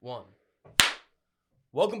One.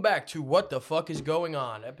 Welcome back to What the Fuck is Going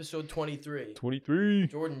On, episode 23. 23.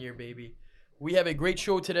 Jordan year, baby. We have a great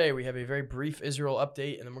show today. We have a very brief Israel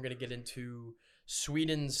update, and then we're going to get into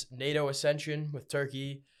Sweden's NATO ascension with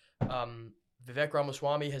Turkey. Vivek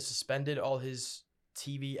Ramaswamy has suspended all his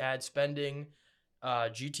TV ad spending.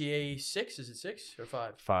 GTA 6, is it 6 or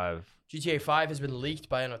 5? 5. GTA 5 has been leaked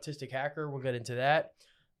by an autistic hacker. We'll get into that.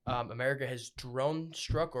 America has drone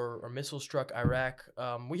struck or missile struck Iraq.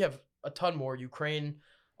 We have a ton more. Ukraine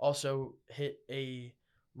also hit a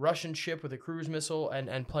Russian ship with a cruise missile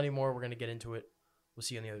and plenty more. We're going to get into it. We'll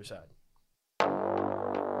see you on the other side.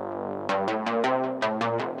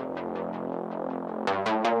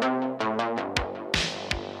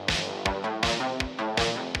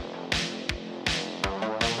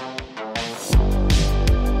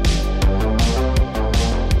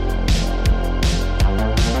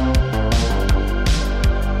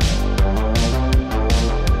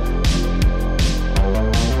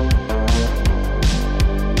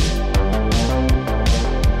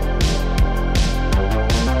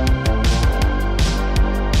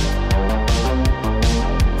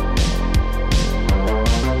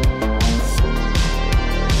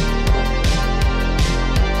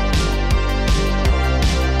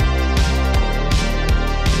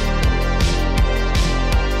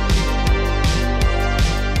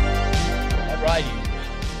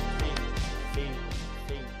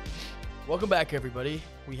 Welcome back, everybody.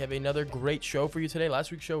 We have another great show for you today.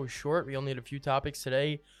 Last week's show was short. We only had a few topics.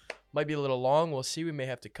 Today might be a little long. We'll see. We may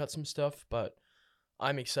have to cut some stuff, but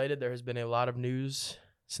I'm excited. There has been a lot of news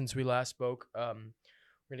since we last spoke. We're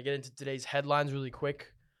going to get into today's headlines really quick,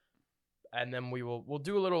 and then we'll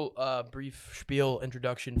do a little brief spiel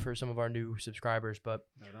introduction for some of our new subscribers. But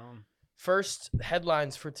first,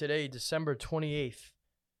 headlines for today, December 28th,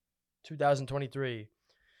 2023.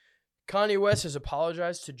 Kanye West has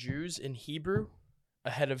apologized to Jews in Hebrew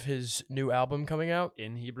ahead of his new album coming out.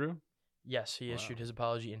 In Hebrew? Yes, he issued his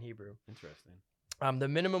apology in Hebrew. Interesting. The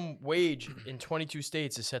minimum wage in 22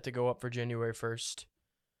 states is set to go up for January 1st.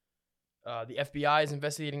 The FBI is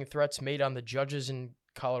investigating threats made on the judges in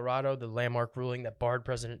Colorado, the landmark ruling that barred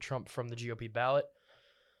President Trump from the GOP ballot.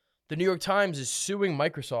 The New York Times is suing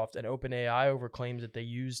Microsoft and OpenAI over claims that they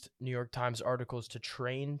used New York Times articles to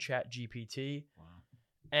train ChatGPT. Wow.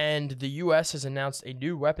 And the U.S. has announced a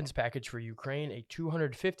new weapons package for Ukraine, a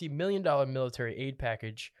 $250 million military aid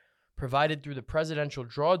package provided through the Presidential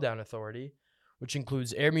Drawdown Authority, which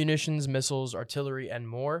includes air munitions, missiles, artillery, and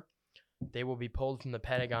more. They will be pulled from the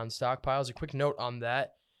Pentagon stockpiles. A quick note on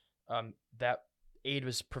that, that aid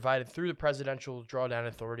was provided through the Presidential Drawdown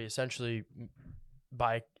Authority, essentially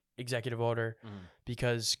by executive order,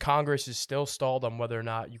 because Congress is still stalled on whether or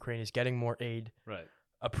not Ukraine is getting more aid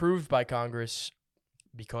approved by Congress,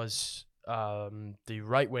 because the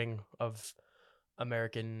right wing of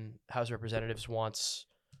American House of Representatives wants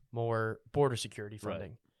more border security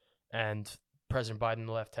funding. And President Biden and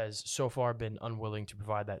the left has so far been unwilling to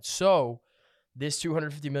provide that. So this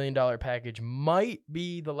 $250 million package might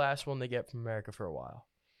be the last one they get from America for a while.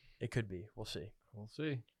 It could be. We'll see. We'll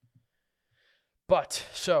see. But,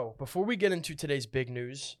 so, before we get into today's big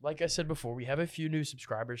news, like I said before, we have a few new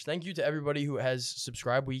subscribers. Thank you to everybody who has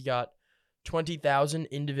subscribed. We got 20,000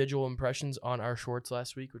 individual impressions on our shorts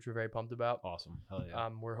last week, which we're very pumped about. Awesome. Hell yeah.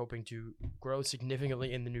 We're hoping to grow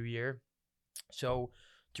significantly in the new year. So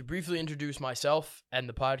to briefly introduce myself and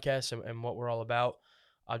the podcast and what we're all about,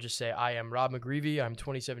 I'll just say I am Rob McGreevy. I'm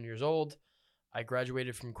 27 years old. I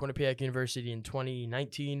graduated from Quinnipiac University in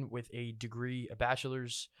 2019 with a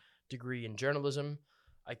bachelor's degree in journalism.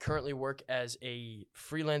 I currently work as a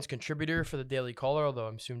freelance contributor for the Daily Caller, although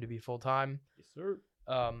I'm soon to be full-time. Yes, sir.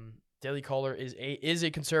 Daily Caller is a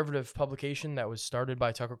conservative publication that was started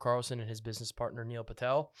by Tucker Carlson and his business partner Neil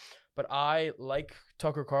Patel. But I, like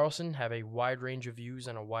Tucker Carlson, have a wide range of views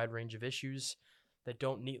on a wide range of issues that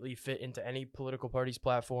don't neatly fit into any political party's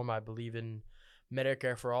platform. I believe in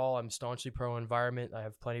Medicare for all. I'm staunchly pro-environment. I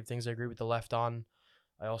have plenty of things I agree with the left on.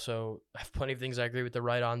 I also have plenty of things I agree with the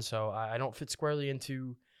right on. So I don't fit squarely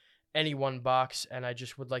into any one box. And I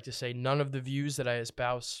just would like to say none of the views that I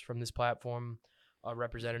espouse from this platform are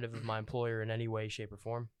representative of my employer in any way, shape, or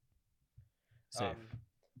form. Safe.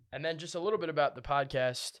 And then just a little bit about the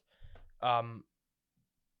podcast.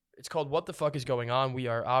 It's called What the Fuck is Going On. We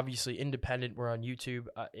are obviously independent. We're on YouTube.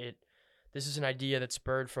 This is an idea that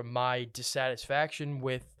spurred from my dissatisfaction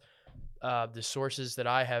with the sources that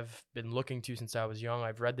I have been looking to since I was young.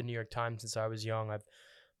 I've read the New York Times since I was young.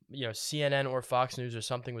 CNN or Fox News or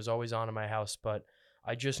something was always on in my house, but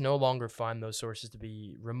I just no longer find those sources to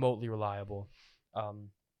be remotely reliable.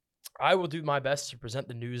 I will do my best to present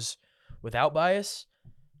the news without bias,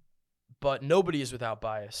 but nobody is without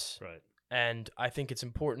bias. Right. And I think it's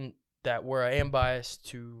important that where I am biased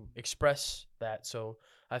to express that. So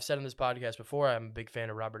I've said on this podcast before, I'm a big fan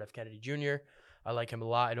of Robert F. Kennedy Jr. I like him a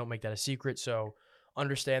lot. I don't make that a secret. So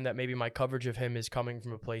understand that maybe my coverage of him is coming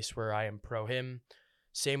from a place where I am pro him.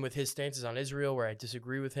 Same with his stances on Israel, where I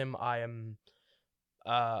disagree with him. I am,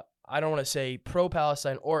 I don't want to say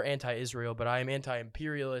pro-Palestine or anti-Israel, but I am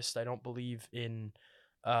anti-imperialist. I don't believe in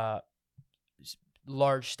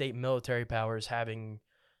large state military powers having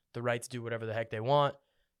the right to do whatever the heck they want.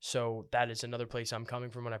 So that is another place I'm coming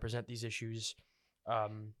from when I present these issues.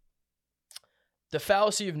 The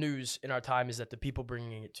fallacy of news in our time is that the people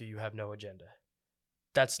bringing it to you have no agenda.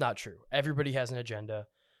 That's not true. Everybody has an agenda.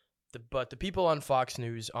 But the people on Fox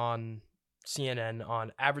News, on CNN,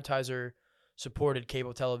 on advertiser-supported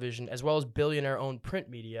cable television, as well as billionaire-owned print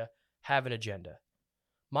media, have an agenda.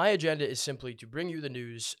 My agenda is simply to bring you the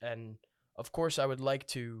news, and of course I would like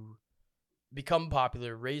to become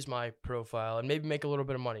popular, raise my profile, and maybe make a little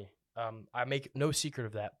bit of money. I make no secret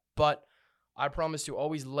of that. But I promise to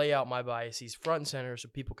always lay out my biases front and center so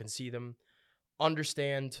people can see them,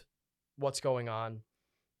 understand what's going on.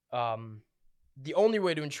 The only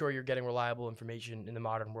way to ensure you're getting reliable information in the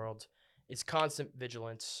modern world is constant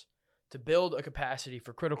vigilance, to build a capacity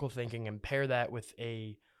for critical thinking and pair that with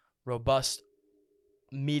a robust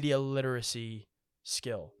media literacy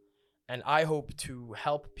skill. And I hope to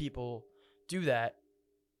help people do that.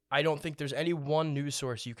 I don't think there's any one news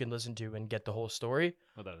source you can listen to and get the whole story.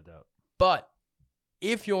 Without a doubt. But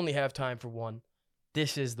if you only have time for one,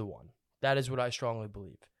 this is the one. That is what I strongly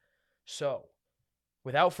believe. So,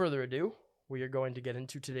 without further ado, we are going to get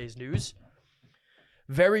into today's news.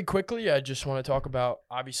 Very quickly, I just want to talk about,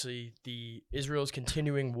 obviously, Israel's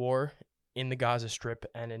continuing war in the Gaza Strip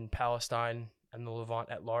and in Palestine and the Levant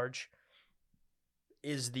at large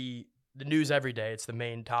is the news every day. It's the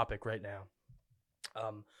main topic right now.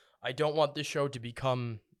 I don't want this show to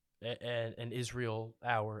become an Israel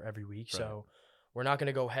hour every week, right. So we're not going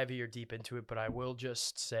to go heavy or deep into it, but I will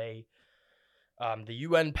just say the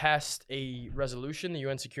UN passed a resolution. The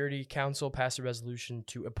UN Security Council passed a resolution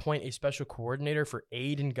to appoint a special coordinator for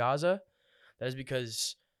aid in Gaza. That is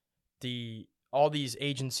because all these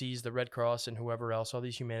agencies, the Red Cross and whoever else, all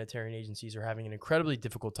these humanitarian agencies are having an incredibly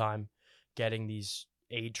difficult time getting these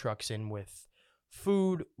aid trucks in with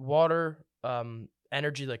food, water,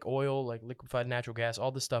 energy like oil, like liquefied natural gas,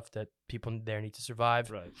 all the stuff that people there need to survive.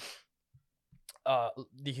 Right.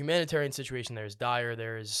 The humanitarian situation there is dire.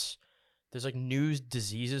 There's like new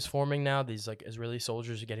diseases forming now. These like Israeli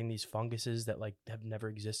soldiers are getting these funguses that like have never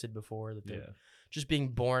existed before. That they're just being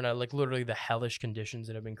born out like literally the hellish conditions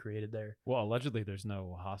that have been created there. Well, allegedly there's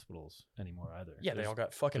no hospitals anymore either. Yeah, they all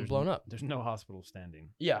got fucking blown up. There's no hospital standing.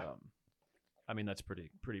 Yeah. I mean, that's pretty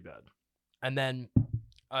bad. And then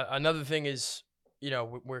another thing is,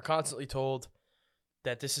 we're constantly told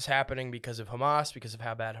that this is happening because of Hamas, because of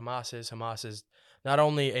how bad Hamas is. Hamas is not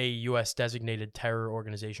only a U.S. designated terror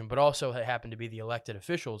organization, but also they happen to be the elected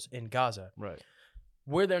officials in Gaza. Right.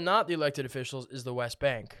 Where they're not the elected officials is the West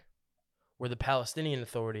Bank, where the Palestinian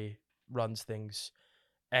Authority runs things.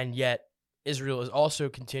 And yet Israel is also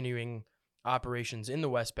continuing operations in the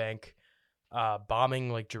West Bank,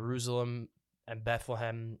 bombing like Jerusalem and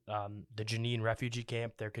Bethlehem, the Jenin refugee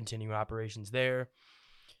camp. They're continuing operations there.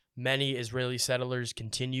 Many Israeli settlers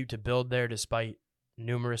continue to build there despite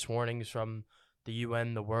numerous warnings from the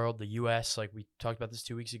UN, the world, the U.S. Like we talked about this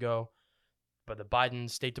 2 weeks ago. But the Biden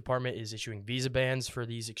State Department is issuing visa bans for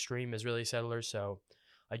these extreme Israeli settlers. So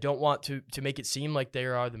I don't want to make it seem like they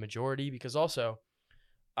are the majority, because also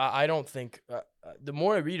I don't think the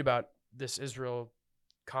more I read about this Israel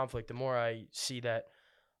conflict, the more I see that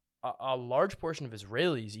a large portion of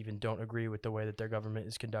Israelis even don't agree with the way that their government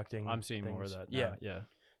is conducting. I'm seeing things. more of that. Yeah. Yeah.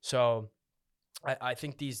 So I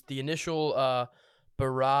think the initial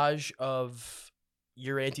barrage of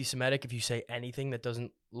you're anti-Semitic if you say anything that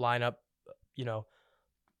doesn't line up,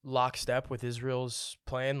 lockstep with Israel's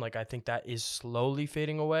plan, like I think that is slowly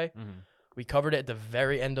fading away. Mm-hmm. We covered it at the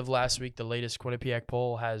very end of last week. The latest Quinnipiac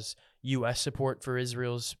poll has U.S. support for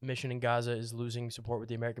Israel's mission in Gaza is losing support with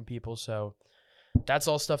the American people. So that's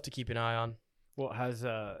all stuff to keep an eye on. Well, has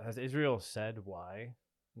Israel said why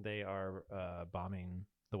they are bombing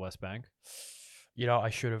the West Bank? I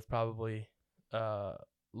should have probably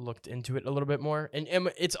looked into it a little bit more. And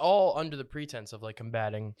it's all under the pretense of like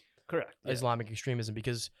combating correct Islamic extremism,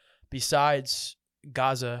 because besides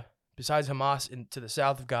Gaza, besides Hamas to the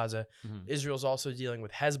south of Gaza, mm-hmm. Israel's also dealing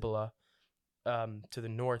with Hezbollah to the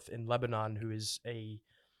north in Lebanon, who is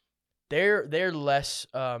they're less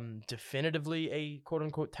definitively a quote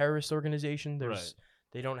unquote terrorist organization.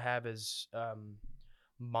 They don't have as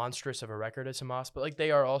monstrous of a record as Hamas, but like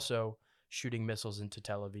they are also shooting missiles into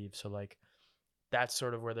Tel Aviv. So like that's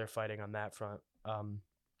sort of where they're fighting on that front.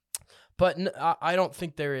 But I don't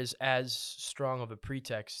think there is as strong of a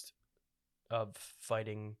pretext of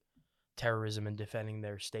fighting terrorism and defending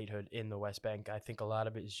their statehood in the West Bank. I think a lot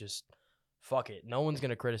of it is just, fuck it. No one's going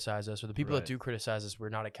to criticize us, or the people that do criticize us, we're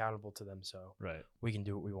not accountable to them, so we can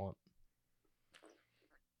do what we want.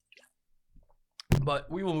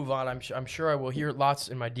 But we will move on. I'm sure I will hear lots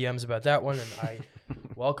in my DMs about that one, and I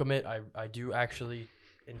welcome it. I do actually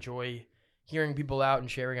enjoy hearing people out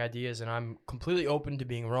and sharing ideas, and I'm completely open to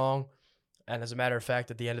being wrong. And as a matter of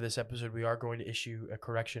fact, at the end of this episode, we are going to issue a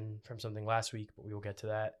correction from something last week, but we will get to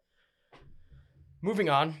that. Moving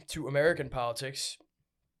on to American politics,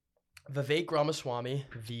 Vivek Ramaswamy,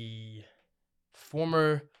 the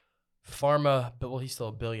former he's still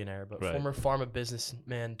a billionaire, but former pharma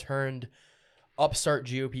businessman turned upstart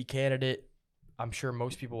GOP candidate. I'm sure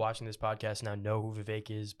most people watching this podcast now know who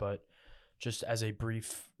Vivek is, but just as a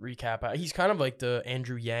brief recap, he's kind of like the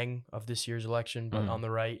Andrew Yang of this year's election, but on the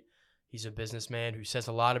right. He's a businessman who says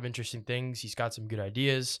a lot of interesting things. He's got some good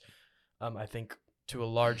ideas. I think to a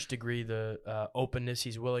large degree, the openness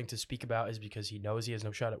he's willing to speak about is because he knows he has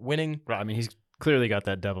no shot at winning. Right. I mean, he's clearly got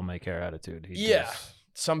that devil-may-care attitude.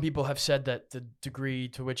 Some people have said that the degree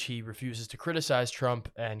to which he refuses to criticize Trump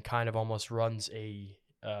and kind of almost runs a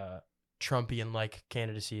Trumpian-like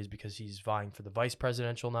candidacy is because he's vying for the vice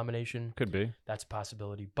presidential nomination. Could be. That's a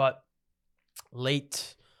possibility. But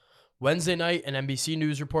late Wednesday night, an NBC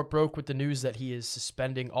News report broke with the news that he is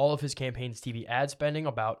suspending all of his campaign's TV ad spending.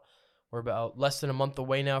 We're about less than a month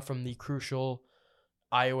away now from the crucial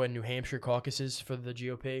Iowa and New Hampshire caucuses for the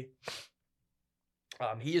GOP.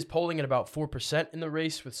 He is polling at about 4% in the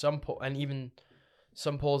race, with some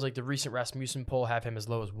polls like the recent Rasmussen poll have him as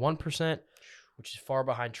low as 1%, which is far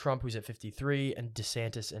behind Trump, who's at 53%, and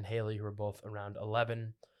DeSantis and Haley, who are both around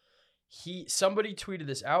 11%. Somebody tweeted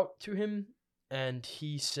this out to him, and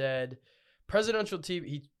he said, presidential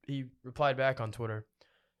TV, he replied back on Twitter,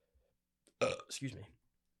 excuse me,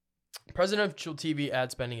 presidential TV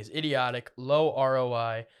ad spending is idiotic, low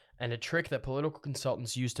ROI, and a trick that political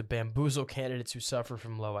consultants use to bamboozle candidates who suffer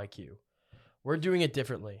from low IQ. We're doing it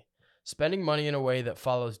differently, spending money in a way that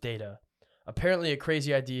follows data. Apparently a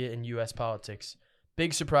crazy idea in U.S. politics.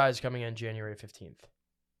 Big surprise coming on January 15th.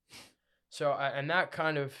 So, and that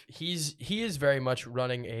kind of, he is very much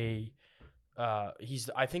running a,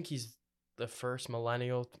 I think he's the first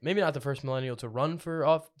millennial, maybe not the first millennial to run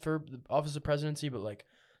for the office of presidency, but like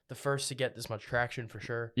the first to get this much traction for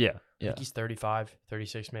sure. Yeah. I think he's 35,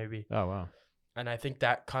 36 maybe. Oh, wow. And I think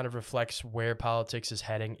that kind of reflects where politics is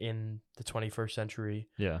heading in the 21st century.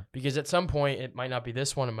 Yeah. Because at some point, it might not be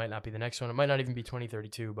this one, it might not be the next one, it might not even be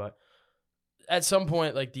 2032, but at some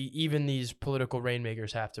point, like even these political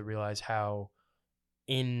rainmakers have to realize how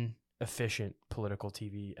inefficient political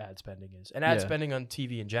TV ad spending is. And ad spending on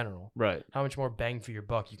TV in general. Right. How much more bang for your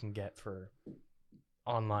buck you can get for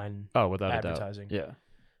online without advertising. A doubt. Yeah.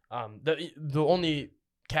 The only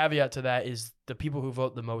caveat to that is the people who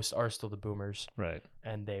vote the most are still the boomers. Right.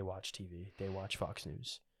 And they watch TV. They watch Fox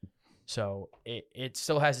News. So it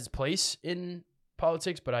still has its place in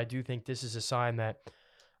politics, but I do think this is a sign that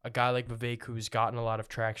a guy like Vivek, who's gotten a lot of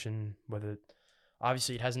traction,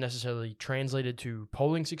 obviously it hasn't necessarily translated to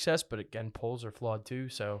polling success, but again, polls are flawed too.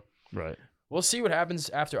 So we'll see what happens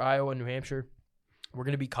after Iowa and New Hampshire. We're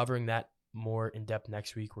going to be covering that more in depth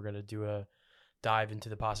next week. We're going to do a dive into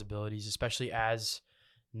the possibilities, especially as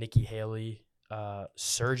Nikki Haley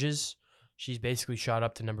surges. She's basically shot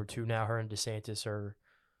up to number 2 now. Her and DeSantis are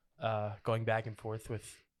going back and forth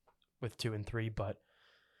with 2 and 3, but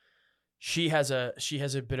she has a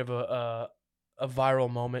bit of a viral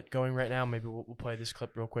moment going right now. Maybe we'll play this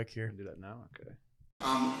clip real quick here. Do that now? Okay.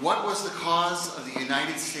 What was the cause of the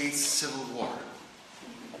United States Civil War?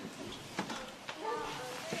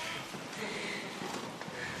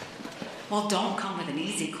 Well, don't come with an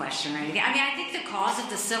easy question or anything. I mean, I think the cause of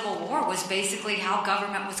the Civil War was basically how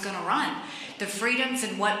government was going to run, the freedoms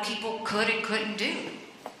and what people could and couldn't do.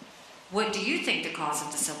 What do you think the cause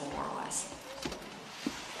of the Civil War was?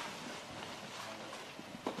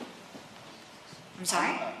 I'm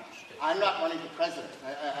sorry? I'm not running for president.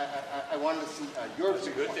 I wanted to see your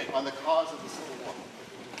view on the cause of the Civil War.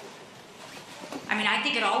 I mean, I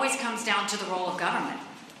think it always comes down to the role of government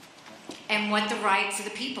and what the rights of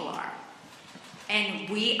the people are. And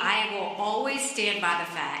I will always stand by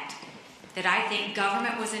the fact that I think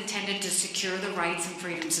government was intended to secure the rights and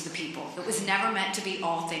freedoms of the people. It was never meant to be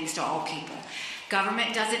all things to all people.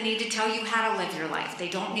 Government doesn't need to tell you how to live your life. They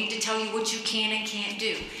don't need to tell you what you can and can't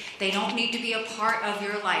do. They don't need to be a part of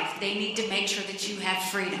your life. They need to make sure that you have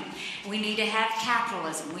freedom. We need to have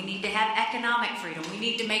capitalism. We need to have economic freedom. We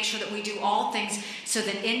need to make sure that we do all things so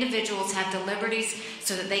that individuals have the liberties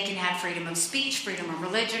so that they can have freedom of speech, freedom of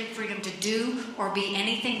religion, freedom to do or be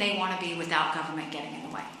anything they want to be without government getting in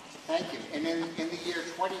the way. Thank you. And in the year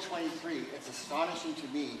 2023, it's astonishing to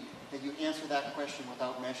me that you answer that question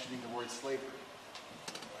without mentioning the word slavery.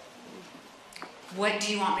 What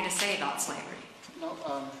do you want me to say about slavery? No,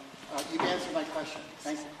 you answered my question.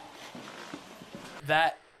 Thank you.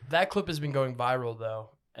 That clip has been going viral though,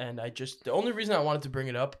 and the only reason I wanted to bring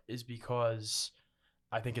it up is because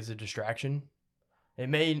I think it's a distraction. It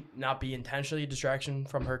may not be intentionally a distraction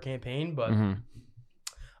from her campaign, but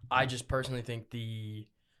I just personally think the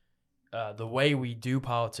way we do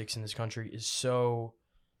politics in this country is so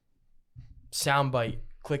soundbite,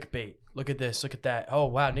 clickbait. Look at this, look at that. Oh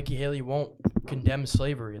wow, Nikki Haley won't condemn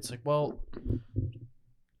slavery. It's like, well,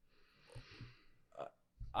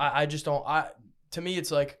 I just don't. To me,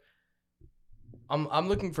 it's like I'm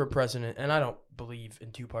looking for a president, and I don't believe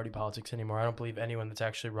in two-party politics anymore. I don't believe anyone that's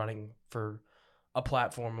actually running for a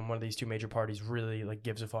platform in one of these two major parties really like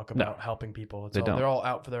gives a fuck about helping people. They're all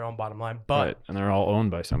out for their own bottom line. But right. And they're all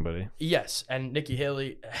owned by somebody. Yes, and Nikki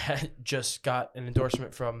Haley just got an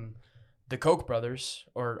endorsement from the Koch brothers,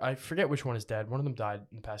 or I forget which one is dead. One of them died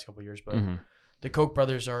in the past couple of years, but the Koch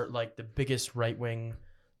brothers are like the biggest right-wing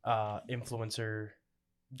influencer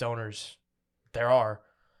donors there are.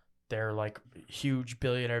 They're like huge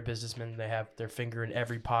billionaire businessmen. They have their finger in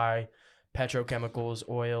every pie, petrochemicals,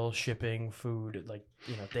 oil, shipping, food. Like,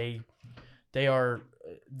 you know, they are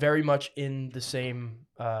very much in the same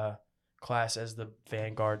class as the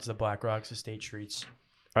Vanguards, the BlackRocks, the State Streets.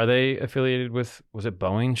 Are they affiliated with, was it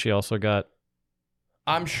Boeing? She also got.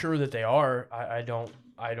 I'm sure that they are. I don't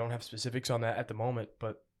have specifics on that at the moment,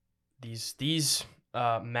 but these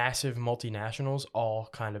massive multinationals all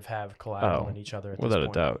kind of have collateral in each other at without this a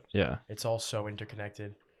point. doubt. Yeah. It's all so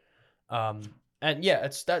interconnected. And yeah,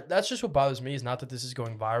 that's just what bothers me, is not that this is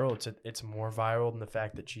going viral. It's more viral than the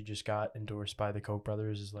fact that she just got endorsed by the Koch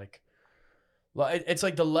brothers. Is like, it's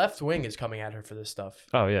like the left wing is coming at her for this stuff.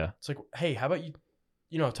 Oh yeah. It's like, hey, how about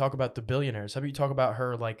you know, talk about the billionaires? How about you talk about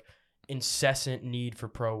her like incessant need for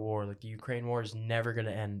pro-war? Like the Ukraine war is never going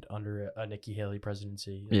to end under a Nikki Haley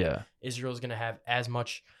presidency. Like, yeah. Israel's going to have as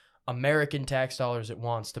much American tax dollars it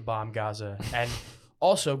wants to bomb Gaza and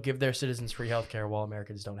also give their citizens free healthcare while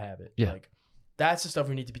Americans don't have it. Yeah. Like, that's the stuff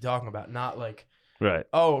we need to be talking about, not like, right.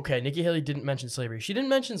 Oh, okay, Nikki Haley didn't mention slavery. She didn't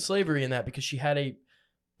mention slavery in that because she had a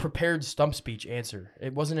prepared stump speech answer.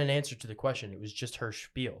 It wasn't an answer to the question. It was just her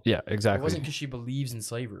spiel. Yeah, exactly. It wasn't because she believes in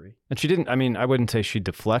slavery. And she didn't, I mean, I wouldn't say she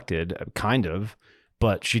deflected, kind of,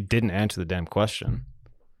 but she didn't answer the damn question.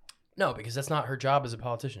 No, because that's not her job as a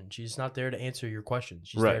politician. She's not there to answer your questions.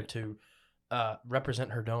 She's there to represent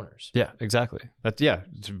her donors. Yeah, exactly.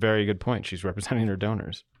 It's a very good point. She's representing her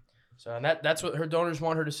donors. So, and that's what her donors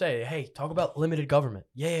want her to say. Hey, talk about limited government.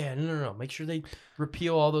 Yeah, no. Make sure they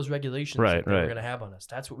repeal all those regulations that they're going to have on us.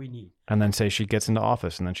 That's what we need. And then say she gets into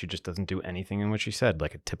office and then she just doesn't do anything in what she said,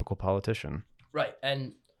 like a typical politician. Right.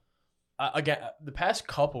 And again, the past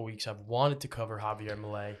couple weeks, I've wanted to cover Javier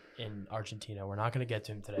Milei in Argentina. We're not going to get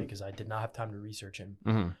to him today because I did not have time to research him.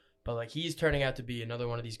 Mm-hmm. But like, he's turning out to be another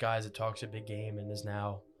one of these guys that talks a big game and is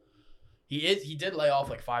now he did lay off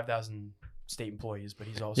like 5,000 state employees, but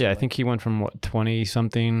he's also I think he went from 20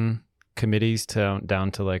 something committees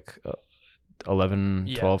down to like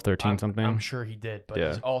 11, 12, 13 something. I'm sure he did, but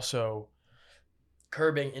he's also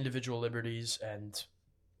curbing individual liberties and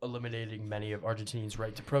eliminating many of Argentinians'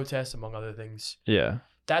 right to protest, among other things. Yeah.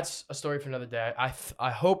 That's a story for another day.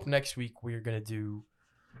 I hope next week we're going to do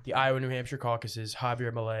the Iowa, New Hampshire caucuses,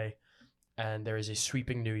 Javier Milei, and there is a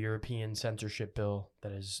sweeping new European censorship bill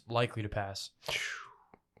that is likely to pass.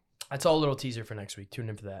 That's all a little teaser for next week. Tune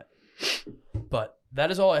in for that. But that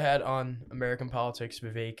is all I had on American politics,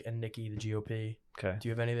 Vivek and Nikki, the GOP. Okay. Do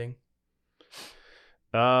you have anything?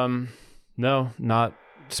 No, not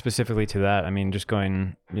specifically to that. I mean, just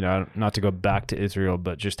going, not to go back to Israel,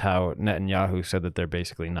 but just how Netanyahu said that they're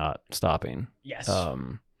basically not stopping. Yes. I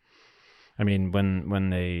mean, when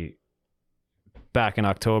they, back in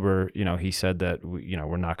October, he said that,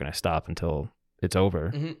 we're not going to stop until it's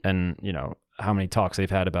over. Mm-hmm. And, how many talks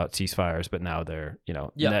they've had about ceasefires, but now they're,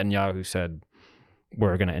 Netanyahu said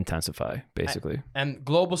we're going to intensify, basically. And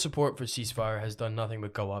global support for ceasefire has done nothing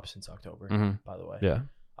but go up since October, by the way. Yeah.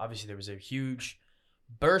 Obviously, there was a huge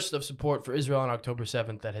burst of support for Israel on October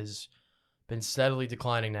 7th that has been steadily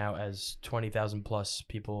declining now as 20,000 plus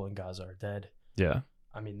people in Gaza are dead. Yeah.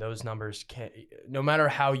 I mean, those numbers can't, no matter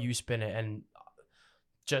how you spin it, and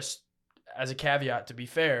just as a caveat, to be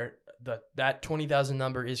fair, that 20,000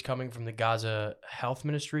 number is coming from the Gaza Health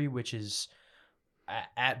Ministry, which is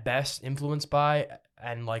at best influenced by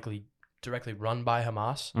and likely directly run by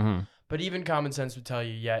Hamas. Mm-hmm. But even common sense would tell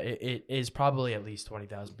you, yeah, it is probably at least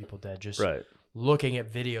 20,000 people dead. Just Right. looking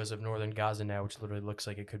at videos of northern Gaza now, which literally looks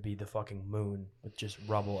like it could be the fucking moon with just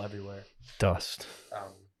rubble everywhere. Dust.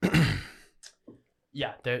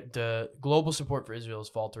 Yeah, the global support for Israel is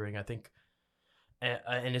faltering. I think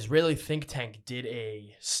an Israeli think tank did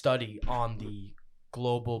a study on the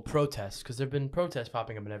global protests, because there have been protests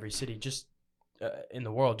popping up in every city just in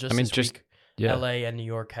the world. Just this week, yeah. LA and New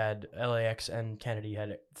York had, LAX and Kennedy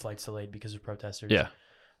had flights delayed because of protesters. Yeah.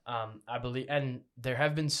 I believe, and there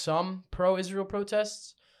have been some pro-Israel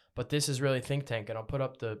protests, but this Israeli think tank, and I'll put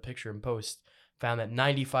up the picture and post, found that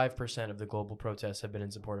 95% of the global protests have been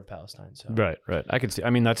in support of Palestine. So Right. I could see. I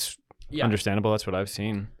mean, that's understandable. That's what I've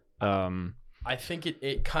seen. I think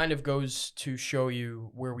it kind of goes to show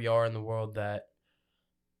you where we are in the world, that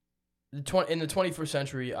in the 21st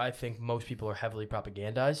century, I think most people are heavily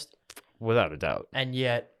propagandized. Without a doubt. And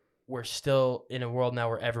yet we're still in a world now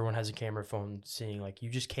where everyone has a camera phone seeing, like, you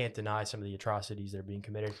just can't deny some of the atrocities that are being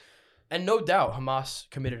committed. And no doubt Hamas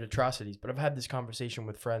committed atrocities, but I've had this conversation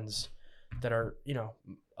with friends that are,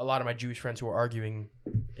 a lot of my Jewish friends who are arguing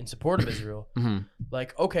in support of Israel. Mm-hmm.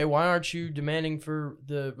 Like, okay, why aren't you demanding for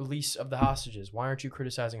the release of the hostages? Why aren't you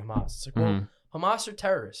criticizing Hamas? It's like, well, Hamas are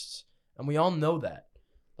terrorists, and we all know that.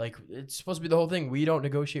 Like, it's supposed to be the whole thing. We don't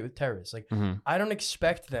negotiate with terrorists. Like, I don't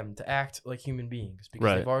expect them to act like human beings,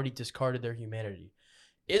 because they've already discarded their humanity.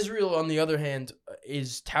 Israel, on the other hand,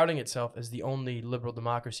 is touting itself as the only liberal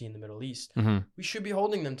democracy in the Middle East. We should be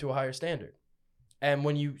holding them to a higher standard. And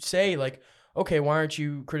when you say, like, okay, why aren't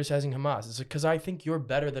you criticizing Hamas? It's like, because I think you're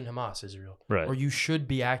better than Hamas, Israel. Right. Or you should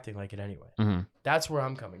be acting like it anyway. That's where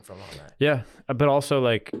I'm coming from on that. Yeah. But also,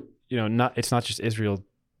 like, it's not just Israel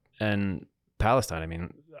and Palestine. I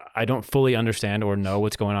mean, I don't fully understand or know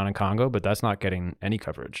what's going on in Congo, but that's not getting any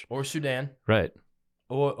coverage. Or Sudan. Right.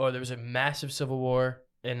 Or there was a massive civil war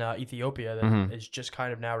in Ethiopia that is just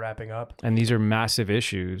kind of now wrapping up. And these are massive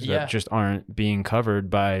issues that just aren't being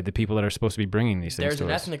covered by the people that are supposed to be bringing these things There's to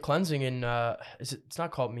an us. ethnic cleansing in, it's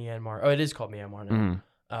not called Myanmar. Oh, it is called Myanmar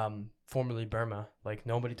now. Formerly Burma. Like,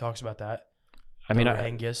 nobody talks about that. I mean, I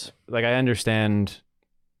understand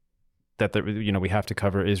that we have to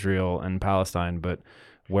cover Israel and Palestine, but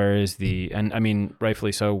where is and I mean,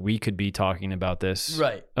 rightfully so, we could be talking about this.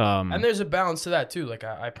 Right. And there's a balance to that too. Like,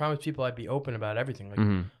 I promised people I'd be open about everything.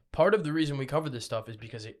 Like, part of the reason we cover this stuff is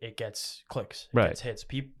because it gets clicks, it gets hits.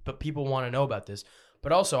 But people want to know about this.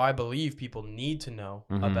 But also, I believe people need to know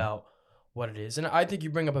about what it is. And I think you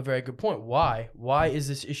bring up a very good point. Why? Why is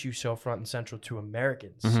this issue so front and central to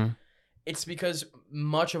Americans? It's because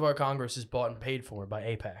much of our Congress is bought and paid for by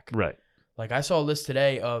AIPAC. Right. Like, I saw a list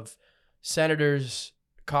today of senators,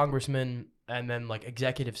 congressmen, and then like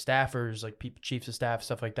executive staffers, like chiefs of staff,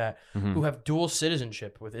 stuff like that, who have dual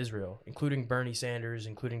citizenship with Israel, including Bernie Sanders,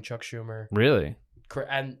 including Chuck Schumer. Really?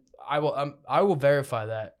 And I will verify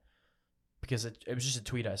that, because it was just a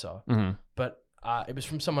tweet I saw, but it was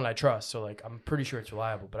from someone I trust, so like I'm pretty sure it's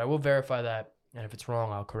reliable. But I will verify that, and if it's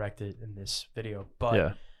wrong, I'll correct it in this video.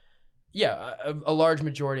 But yeah, a large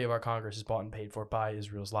majority of our Congress is bought and paid for by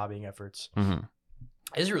Israel's lobbying efforts.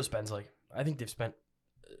 Israel spends, like, I think they've spent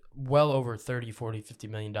well over $30, $40, $50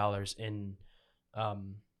 million in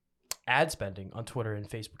ad spending on Twitter and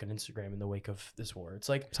Facebook and Instagram in the wake of this war. It's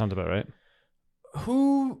like, sounds about right.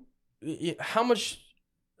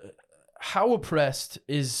 How oppressed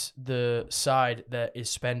is the side that is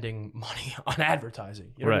spending money on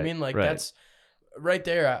advertising? You know what I mean? Like, that's right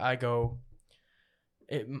there. I go,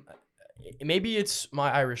 maybe it's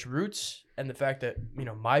my Irish roots and the fact that,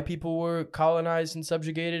 my people were colonized and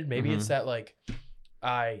subjugated. Maybe it's that, like,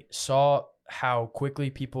 I saw how quickly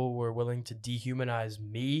people were willing to dehumanize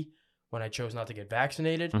me when I chose not to get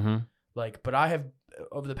vaccinated. Like, but I have,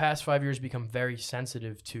 over the past 5 years, become very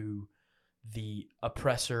sensitive to the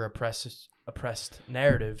oppressed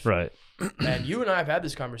narrative. Right. And you and I have had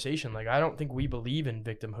this conversation. Like, I don't think we believe in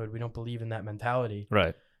victimhood. We don't believe in that mentality.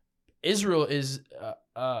 Right. Israel is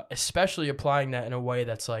especially applying that in a way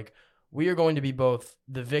that's like, we are going to be both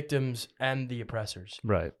the victims and the oppressors.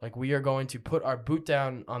 Right. Like, we are going to put our boot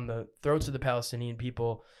down on the throats of the Palestinian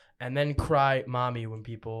people and then cry mommy when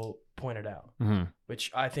people point it out,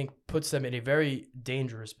 which I think puts them in a very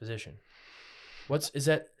dangerous position. Is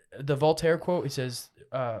that the Voltaire quote? He says,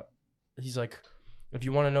 he's like, If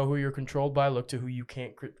you want to know who you're controlled by, look to who you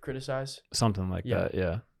can't criticize. Something like that.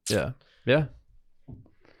 Yeah.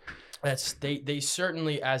 That's they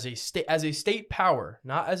certainly as a state power,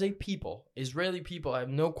 not as a people. Israeli people, I have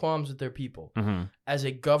no qualms with their people. As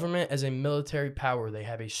a government, as a military power, they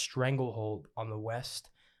have a stranglehold on the West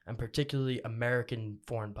and particularly American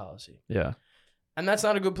foreign policy. Yeah. And that's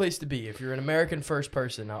not a good place to be if you're an American first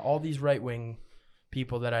person. Now, all these right-wing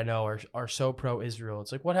people that I know are so pro-Israel.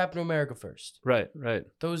 It's like, what happened to America first? Right.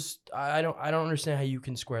 Those I don't understand how you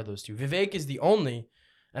can square those two. Vivek is the only,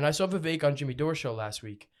 and I saw Vivek on Jimmy Dore's show last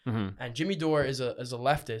week, and Jimmy Dore is a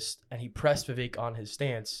leftist, and he pressed Vivek on his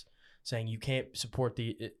stance, saying you can't support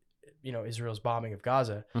Israel's bombing of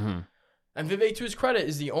Gaza. And Vivek, to his credit,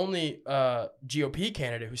 is the only GOP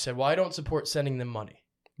candidate who said, well, I don't support sending them money.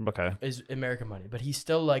 Okay. Is American money, but he's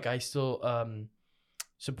still like, I still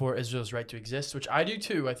support Israel's right to exist, which I do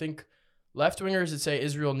too. I think left-wingers that say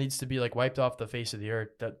Israel needs to be like wiped off the face of the earth,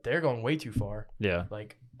 that they're going way too far. Yeah.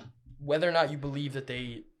 Like, whether or not you believe that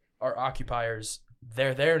they are occupiers,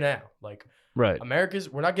 they're there now. Like, right.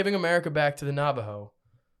 We're not giving America back to the Navajo.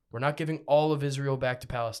 We're not giving all of Israel back to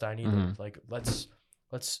Palestine either. Like, let's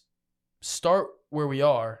start where we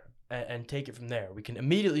are and take it from there. We can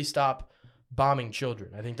immediately stop bombing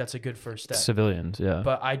children. I think that's a good first step. Civilians, yeah.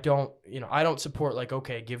 But I don't support like,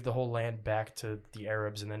 okay, give the whole land back to the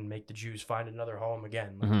Arabs and then make the Jews find another home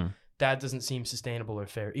again. Like, that doesn't seem sustainable or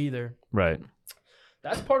fair either. Right.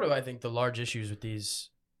 That's part of, I think, the large issues with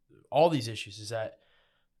all these issues is that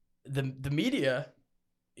the media,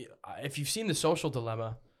 if you've seen The Social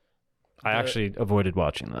Dilemma. I actually avoided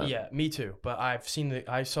watching that. Yeah, me too. But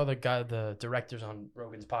I saw the directors on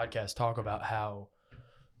Rogan's podcast talk about how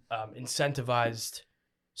incentivized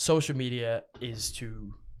social media is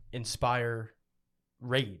to inspire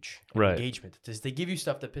rage and engagement. They give you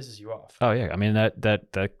stuff that pisses you off. Oh yeah, I mean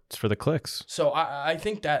that's for the clicks. So I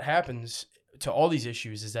think that happens to all these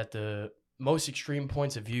issues, is that the most extreme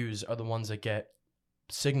points of views are the ones that get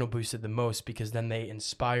signal boosted the most, because then they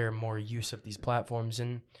inspire more use of these platforms,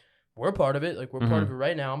 and we're part of it. Like, we're part of it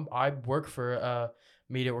right now. I work for a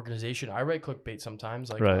media organization. I write clickbait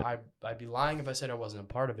sometimes. Like, I'd be lying if I said I wasn't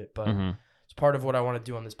a part of it, but it's part of what I want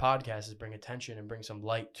to do on this podcast, is bring attention and bring some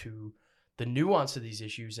light to the nuance of these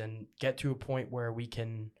issues and get to a point where we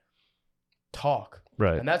can talk.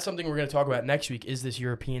 Right. And that's something we're going to talk about next week, is this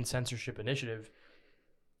European censorship initiative,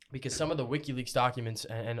 because some of the WikiLeaks documents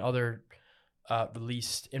and other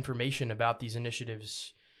released information about these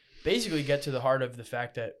initiatives basically get to the heart of the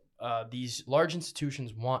fact that these large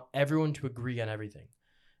institutions want everyone to agree on everything.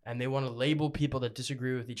 And they want to label people that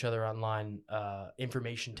disagree with each other online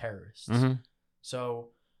information terrorists. So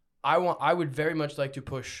I would very much like to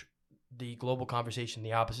push the global conversation in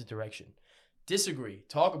the opposite direction. Disagree,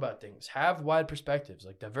 talk about things, have wide perspectives.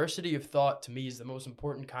 Like, diversity of thought to me is the most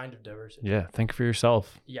important kind of diversity. Yeah, think for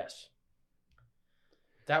yourself. Yes.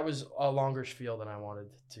 That was a longer spiel than I wanted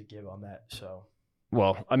to give on that. So,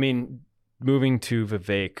 well, I mean, moving to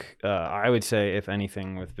Vivek, I would say, if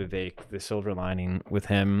anything, with Vivek, the silver lining with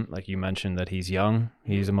him, like you mentioned, that he's young,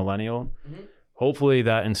 he's a millennial. Hopefully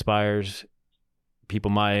that inspires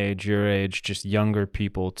people my age, your age, just younger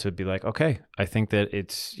people to be like, okay, I think that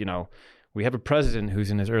it's, we have a president who's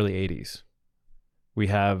in his early 80s. We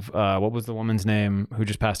have, what was the woman's name who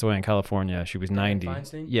just passed away in California? She was 90.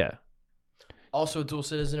 Feinstein? Yeah. Also a dual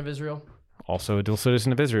citizen of Israel. Also a dual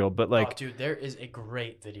citizen of Israel, but like... Oh, dude, there is a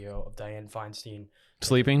great video of Dianne Feinstein.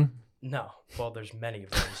 Sleeping? No. Well, there's many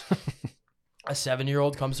of those. A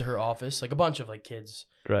 7-year-old comes to her office, like a bunch of like kids.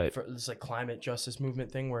 Right. For this like climate justice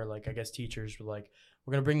movement thing where like, I guess teachers were like,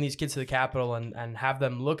 we're going to bring these kids to the Capitol and have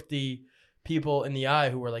them look the people in the eye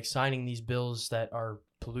who are like signing these bills that are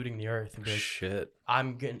polluting the earth, and be like, shit,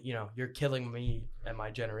 I'm gonna, you're killing me and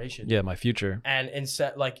my generation. Yeah, my future. And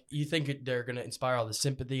instead, like, you think they're gonna inspire all the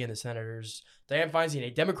sympathy and the senators. Dianne Feinstein,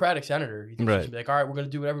 a Democratic senator, you think she's gonna be like, all right, we're gonna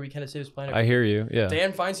do whatever we can to save this planet. I hear you. Yeah.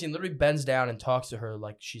 Dianne Feinstein literally bends down and talks to her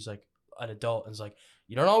like she's like an adult, and is like,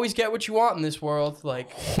 you don't always get what you want in this world.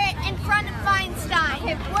 Like, in front of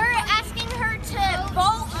Feinstein, we're asking her to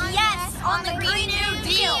vote yes on the Green New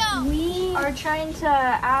Deal. We are trying to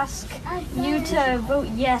ask you to vote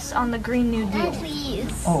yes on the Green New Deal.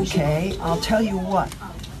 Please. Okay, I'll tell you what.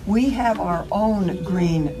 We have our own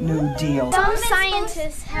Green New Deal. Some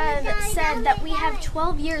scientists have said that we have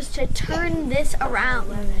 12 years to turn this around.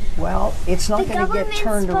 Well, it's not going to get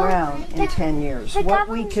turned around in 10 years. What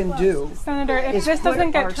we can do, Senator, if this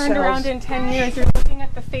doesn't get turned around in 10 years, you're looking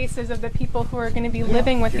at the faces of the people who are going to be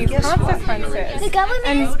living with these consequences. The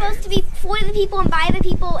government is supposed to be for the people and by the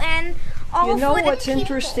people and all for the people. You know what's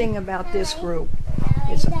interesting about this group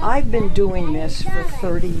is I've been doing this for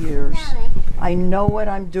 30 years. I know what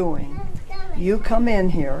I'm doing. You come in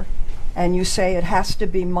here and you say it has to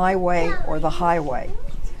be my way or the highway.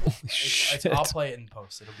 I'll play it in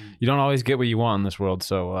post. It'll be. You don't always get what you want in this world,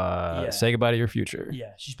 so say goodbye to your future.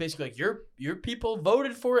 Yeah, she's basically like, your people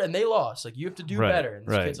voted for it and they lost. Like, you have to do better. And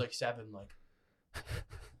this kid's like 7. Like,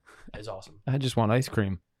 it's awesome. I just want ice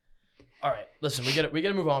cream. All right, listen, we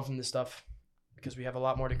gotta move on from this stuff because we have a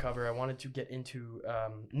lot more to cover. I wanted to get into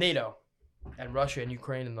NATO and Russia and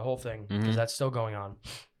Ukraine and the whole thing because that's still going on.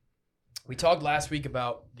 We talked last week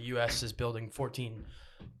about the U.S. is building 14,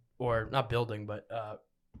 or not building, but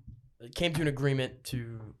it came to an agreement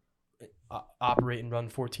to operate and run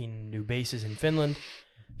 14 new bases in Finland.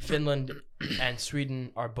 Finland and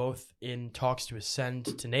Sweden are both in talks to ascend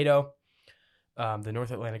to NATO, the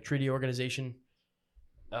North Atlantic Treaty Organization.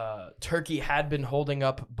 Turkey had been holding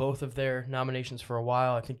up both of their nominations for a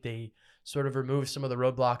while. I think they sort of removed some of the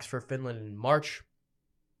roadblocks for Finland in March.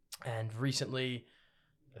 And recently,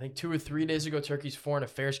 I think 2 or 3 days ago, Turkey's Foreign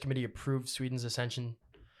Affairs Committee approved Sweden's ascension.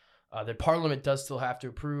 The parliament does still have to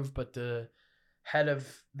approve, but the head of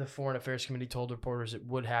the Foreign Affairs Committee told reporters it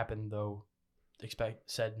would happen, though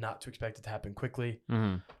said not to expect it to happen quickly.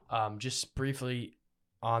 Just briefly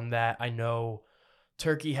on that, I know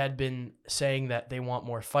Turkey had been saying that they want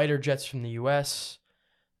more fighter jets from the U.S.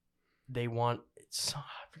 They want, I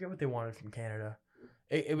forget what they wanted from Canada.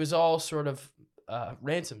 It was all sort of,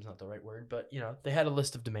 ransom's not the right word, but, they had a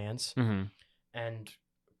list of demands. And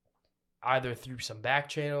either through some back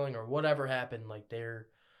channeling or whatever happened, like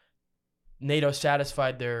NATO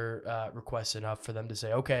satisfied their requests enough for them to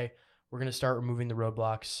say, okay, we're going to start removing the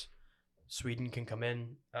roadblocks. Sweden can come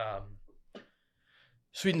in.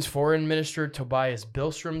 Sweden's Foreign Minister Tobias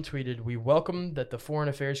Billström tweeted, "We welcome that the Foreign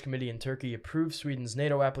Affairs Committee in Turkey approved Sweden's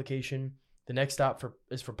NATO application. The next stop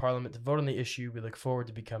is for Parliament to vote on the issue. We look forward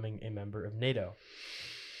to becoming a member of NATO."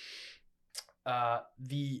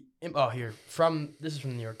 This is from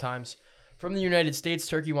the New York Times. From the United States,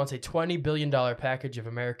 Turkey wants a $20 billion package of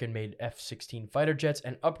American-made F-16 fighter jets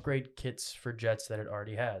and upgrade kits for jets that it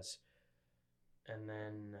already has. And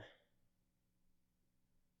then,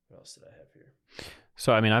 what else did I have here?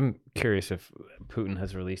 So, I mean, I'm curious if Putin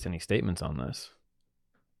has released any statements on this.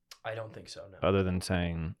 I don't think so, no. Other than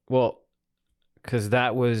saying, well, because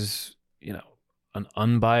that was, an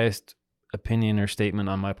unbiased opinion or statement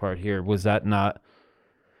on my part here. Was that not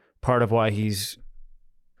part of why he's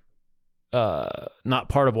not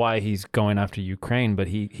part of why he's going after Ukraine, but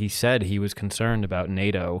he said he was concerned about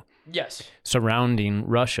NATO surrounding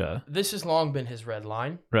Russia. This has long been his red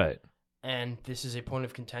line. Right. And this is a point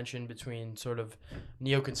of contention between sort of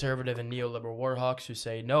neoconservative and neoliberal war hawks who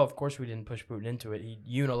say, no, of course we didn't push Putin into it. He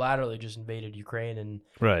unilaterally just invaded Ukraine, and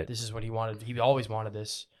this is what he wanted. He always wanted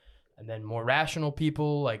this. And then more rational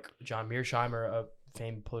people like John Mearsheimer, a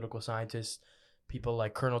famed political scientist, people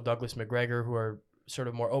like Colonel Douglas Macgregor, who are sort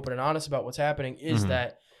of more open and honest about what's happening, is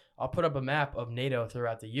that I'll put up a map of NATO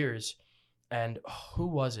throughout the years. And who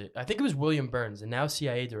was it? I think it was William Burns, the now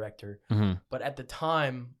CIA director. But at the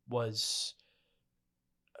time he was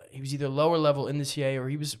either lower level in the CIA or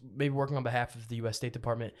he was maybe working on behalf of the U.S. State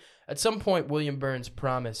Department. At some point, William Burns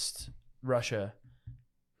promised Russia,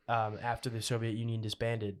 after the Soviet Union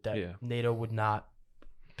disbanded, that NATO would not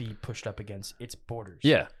be pushed up against its borders.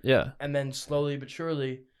 Yeah. And then slowly but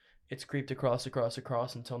surely, it's creeped across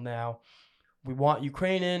until now. We want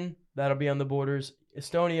Ukraine in. That'll be on the borders.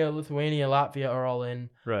 Estonia, Lithuania, Latvia are all in.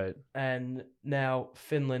 Right. And now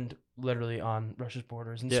Finland literally on Russia's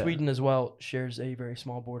borders. And Sweden as well shares a very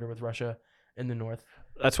small border with Russia in the north.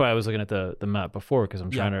 That's why I was looking at the map before, because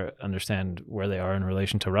I'm trying to understand where they are in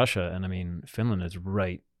relation to Russia. And I mean, Finland is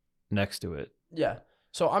right next to it. Yeah.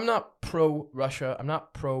 So I'm not pro-Russia. I'm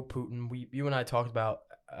not pro-Putin. You and I talked about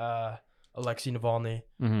Alexei Navalny,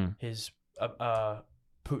 his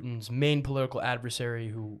Putin's main political adversary,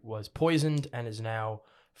 who was poisoned and is now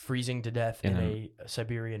freezing to death in a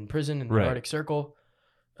Siberian prison in the Arctic Circle.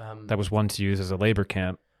 That was once used as a labor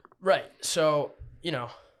camp. Right. So,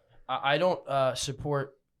 I don't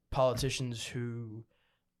support politicians who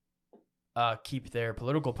keep their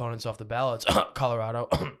political opponents off the ballots, Colorado.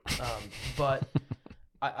 But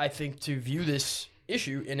I think to view this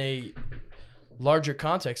issue in a larger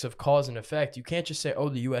context of cause and effect, you can't just say, oh,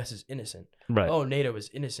 the U.S. is innocent. Right. Oh, NATO is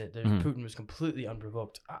innocent. Putin was completely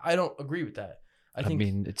unprovoked. I don't agree with that. I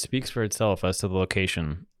mean, it speaks for itself as to the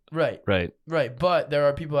location. Right. Right. Right. But there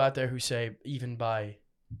are people out there who say, even by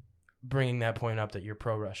bringing that point up, that you're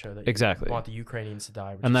pro-Russia, that you want the Ukrainians to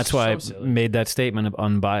die. And that's why I made that statement of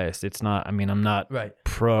unbiased. It's not, I'm not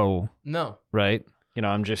pro. No. Right.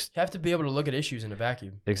 I'm just... You have to be able to look at issues in a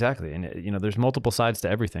vacuum. Exactly. And, there's multiple sides to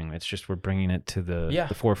everything. It's just we're bringing it to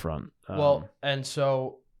the forefront. And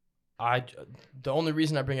so the only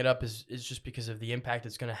reason I bring it up is just because of the impact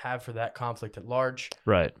it's going to have for that conflict at large.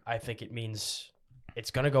 Right. I think it means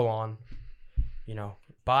it's going to go on.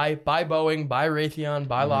 Buy Boeing, buy Raytheon,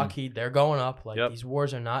 buy Lockheed. They're going up. These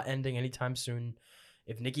wars are not ending anytime soon.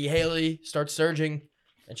 If Nikki Haley starts surging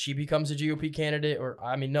and she becomes a GOP candidate,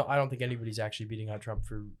 no, I don't think anybody's actually beating out Trump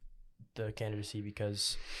for the candidacy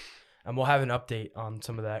and we'll have an update on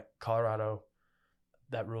some of that Colorado,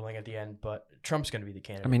 that ruling at the end, but Trump's going to be the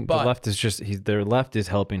candidate. The left is their left is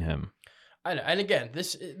helping him. I know. And again,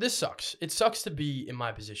 this sucks. It sucks to be in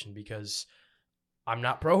my position because I'm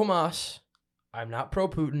not pro-Hamas, I'm not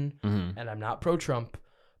pro-Putin, and I'm not pro-Trump,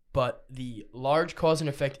 but the large cause and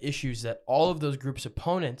effect issues that all of those groups'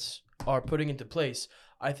 opponents are putting into place,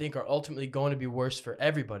 I think are ultimately going to be worse for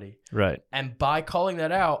everybody. Right. And by calling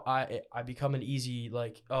that out, I become an easy,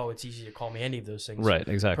 it's easy to call me any of those things. Right,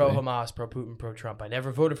 exactly. Pro-Hamas, pro-Putin, pro-Trump. I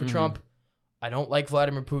never voted for Trump. I don't like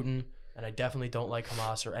Vladimir Putin, and I definitely don't like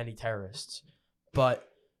Hamas or any terrorists. But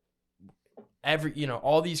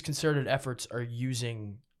all these concerted efforts are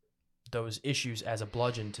using those issues as a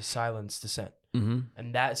bludgeon to silence dissent.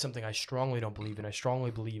 And that is something I strongly don't believe in. I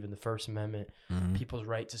strongly believe in the First Amendment, people's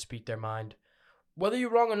right to speak their mind, whether you're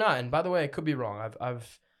wrong or not. And by the way, I could be wrong.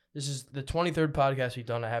 This is the 23rd podcast we've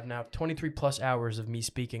done. I have now 23 plus hours of me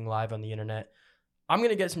speaking live on the internet. I'm going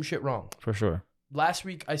to get some shit wrong. For sure. Last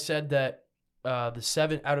week, I said that the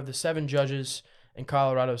 7 judges in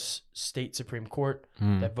Colorado's state Supreme Court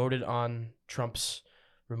that voted on Trump's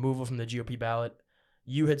removal from the GOP ballot,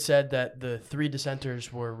 you had said that the 3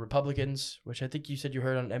 dissenters were Republicans, which I think you said you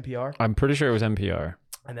heard on NPR. I'm pretty sure it was NPR.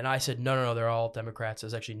 And then I said, no, they're all Democrats.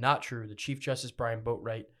 That's actually not true. The Chief Justice Brian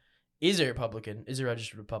Boatwright is a Republican, is a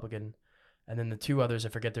registered Republican. And then the 2 others, I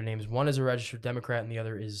forget their names. One is a registered Democrat and the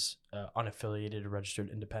other is unaffiliated, a registered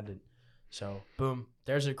independent. So, boom,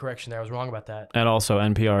 there's a correction there. I was wrong about that. And also,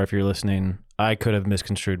 NPR, if you're listening, I could have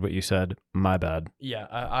misconstrued what you said. My bad. Yeah,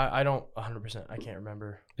 I don't 100%. I can't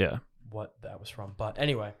remember what that was from. But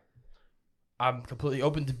anyway, I'm completely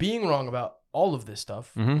open to being wrong about all of this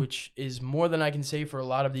stuff, which is more than I can say for a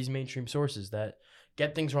lot of these mainstream sources that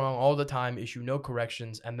get things wrong all the time, issue no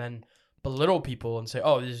corrections, and then belittle people and say,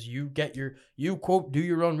 oh, this is you quote, do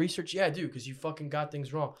your own research. Yeah, I do, because you fucking got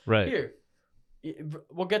things wrong. Right. Here,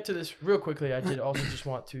 we'll get to this real quickly. I did also just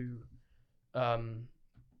want to,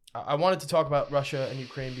 I wanted to talk about Russia and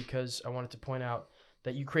Ukraine because I wanted to point out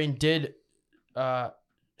that Ukraine did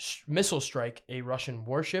missile strike a Russian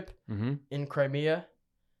warship in Crimea.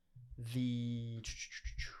 The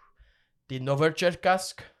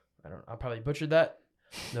Novocherkassk, I'll probably butchered that.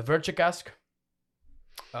 Novocherkassk,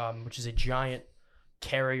 which is a giant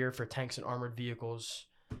carrier for tanks and armored vehicles.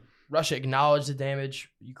 Russia acknowledged the damage.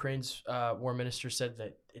 Ukraine's war minister said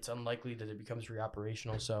that it's unlikely that it becomes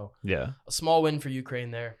reoperational. So a small win for Ukraine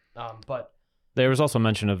there. But there was also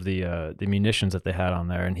mention of the munitions that they had on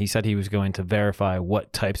there, and he said he was going to verify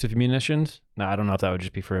what types of munitions. Now, I don't know if that would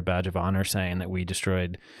just be for a badge of honor saying that we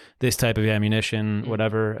destroyed this type of ammunition,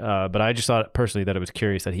 whatever. But I just thought personally that it was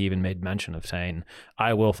curious that he even made mention of saying,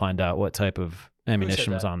 I will find out what type of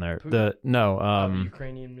ammunition was on there. The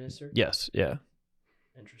Ukrainian minister? Yes, yeah.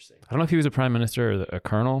 Interesting. I don't know if he was a prime minister or a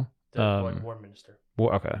colonel. The war minister.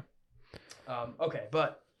 Okay. Okay,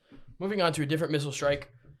 but moving on to a different missile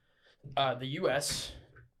strike. The U.S.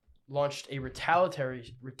 launched a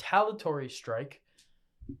retaliatory strike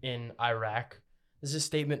in Iraq. This is a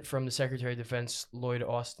statement from the Secretary of Defense, Lloyd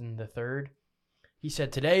Austin III. He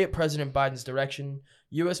said, today, at President Biden's direction,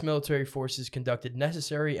 U.S. military forces conducted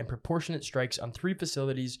necessary and proportionate strikes on 3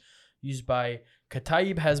 facilities used by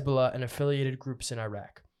Kataib Hezbollah and affiliated groups in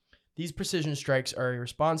Iraq. These precision strikes are a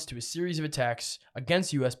response to a series of attacks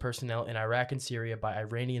against U.S. personnel in Iraq and Syria by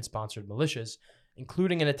Iranian-sponsored militias,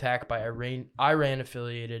 including an attack by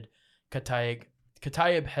Iran-affiliated Kataib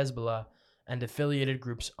Hezbollah and affiliated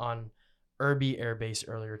groups on Erbil Air Base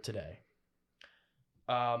earlier today.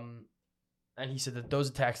 And he said that those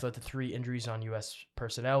attacks led to 3 injuries on U.S.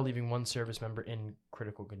 personnel, leaving 1 service member in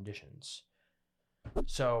critical conditions.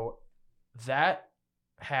 So that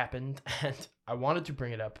happened, and I wanted to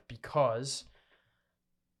bring it up because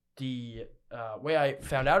the way I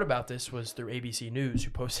found out about this was through ABC News,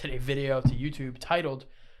 who posted a video to YouTube titled,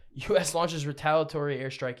 U.S. launches retaliatory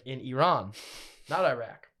airstrike in Iran, not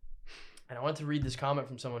Iraq. And I wanted to read this comment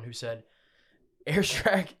from someone who said,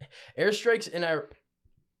 airstrikes in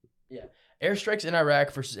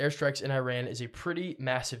Iraq versus airstrikes in Iran is a pretty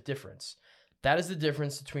massive difference. That is the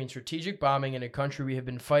difference between strategic bombing in a country we have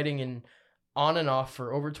been fighting in on and off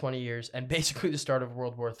for over 20 years and basically the start of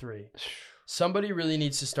World War III. Somebody really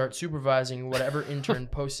needs to start supervising whatever intern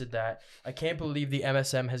posted that. I can't believe the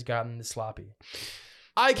MSM has gotten this sloppy.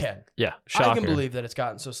 I can. Yeah, shocker. I can believe that it's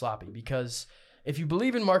gotten so sloppy because if you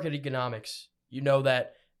believe in market economics, you know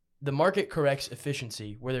that the market corrects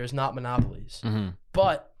efficiency where there's not monopolies. Mm-hmm.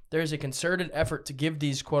 But there's a concerted effort to give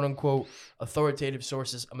these quote-unquote authoritative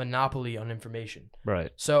sources a monopoly on information.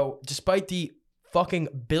 Right. So despite the fucking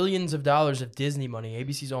billions of dollars of Disney money,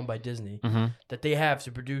 ABC's owned by Disney, that they have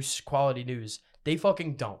to produce quality news, they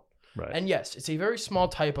fucking don't. Right. And yes, it's a very small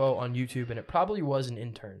typo on YouTube, and it probably was an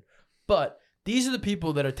intern. But these are the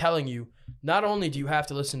people that are telling you, not only do you have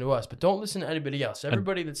to listen to us, but don't listen to anybody else.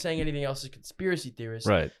 Everybody that's saying anything else is conspiracy theorists.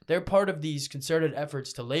 Right. They're part of these concerted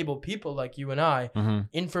efforts to label people like you and I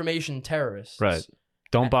information terrorists. Right.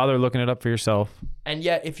 Don't bother looking it up for yourself. And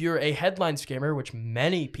yet, if you're a headline scammer, which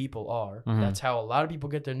many people are, that's how a lot of people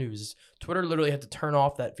get their news. Twitter literally had to turn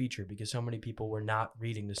off that feature because so many people were not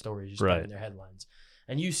reading the stories, just reading their headlines.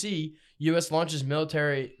 And you see, U.S. launches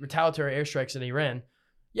retaliatory airstrikes in Iran.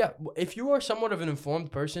 Yeah, if you are somewhat of an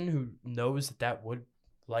informed person who knows that would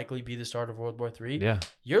likely be the start of World War III,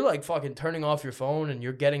 you're like fucking turning off your phone and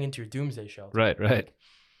you're getting into your doomsday shelter. Right.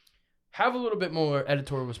 Have a little bit more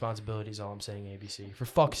editorial responsibility is all I'm saying, ABC. For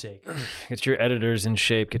fuck's sake. Get your editors in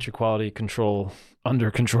shape. Get your quality control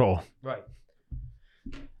under control. Right.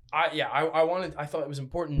 I thought it was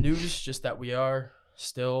important news, just that we are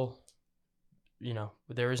still,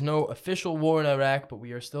 there is no official war in Iraq, but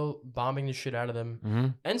we are still bombing the shit out of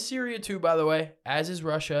them. And Syria too, by the way, as is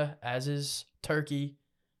Russia, as is Turkey.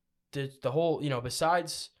 The whole,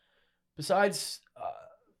 besides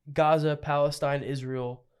Gaza, Palestine,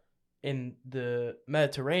 Israel, in the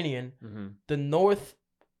Mediterranean, the north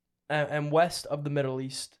and west of the Middle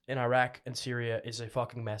East in Iraq and Syria is a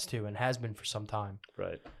fucking mess too, and has been for some time.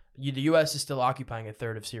 Right. The U.S. is still occupying a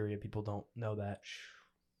third of Syria. People don't know that.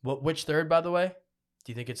 Which third, by the way?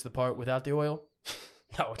 Do you think it's the part without the oil?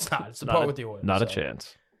 No, it's not. It's the part with the oil. Not a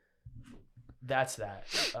chance. That's that.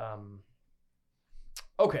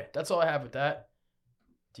 Okay, that's all I have with that.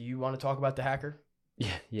 Do you want to talk about the hacker?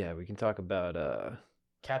 Yeah, we can talk about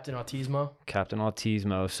Captain Autismo.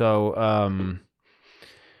 So,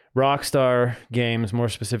 Rockstar Games, more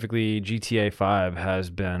specifically GTA 5, has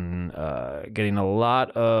been getting a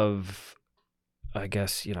lot of, I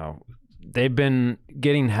guess, they've been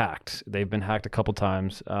getting hacked. They've been hacked a couple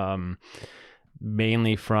times,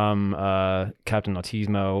 mainly from Captain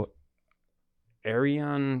Autismo.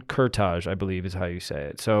 Arian Kurtaj, I believe is how you say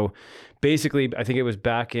it. So basically, I think it was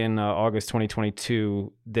back in August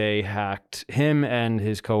 2022, they hacked him and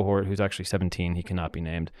his cohort, who's actually 17, he cannot be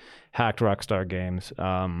named, hacked Rockstar Games.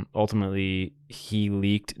 Ultimately, he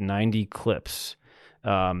leaked 90 clips.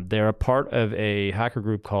 They're a part of a hacker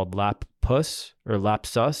group called Lapsus.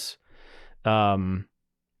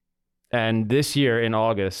 And this year in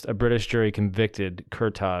August, a British jury convicted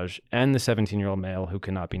Kurtaj and the 17-year-old male, who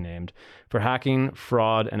cannot be named, for hacking,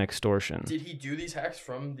 fraud, and extortion. Did he do these hacks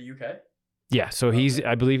from the UK? Yeah, so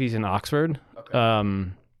I believe he's in Oxford.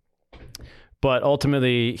 Okay. But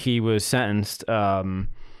ultimately, he was sentenced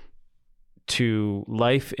to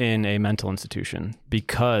life in a mental institution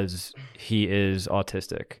because he is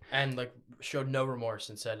autistic. And showed no remorse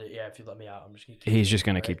and said, yeah, if you let me out, I'm just going to He's just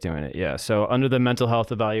going to keep doing it, yeah. So under the mental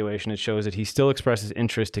health evaluation, it shows that he still expresses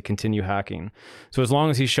interest to continue hacking. So as long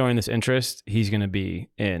as he's showing this interest, he's going to be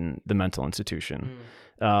in the mental institution.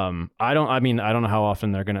 I don't know how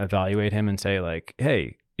often they're going to evaluate him and say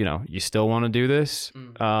hey, you still want to do this?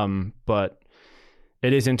 But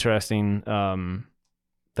it is interesting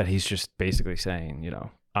that he's just basically saying,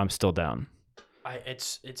 I'm still down.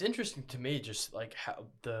 It's interesting to me, just how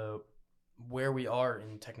where we are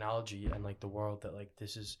in technology and the world, that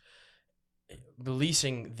this is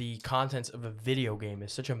releasing the contents of a video game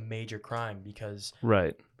is such a major crime because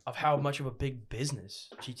of how much of a big business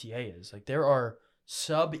GTA is. There are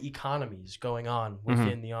sub economies going on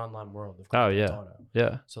within the online world of Grand Theft Auto.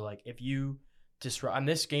 Yeah. So if you disrupt, and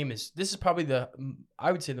this is probably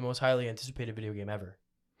I would say the most highly anticipated video game ever.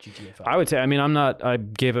 GTA 5. I would say, I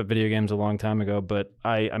gave up video games a long time ago, but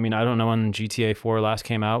I don't know when GTA 4 last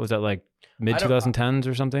came out. Was that mid 2010s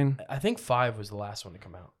or something? I think 5 was the last one to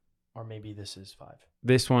come out, or maybe this is 5.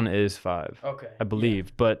 This one is 5. Okay, I believe.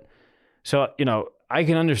 Yeah. But so I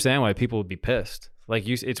can understand why people would be pissed.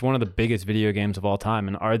 It's one of the biggest video games of all time.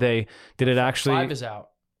 And did it actually? 5 is out,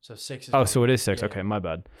 so 6 is. Oh, so it is 6. Yeah. Okay, my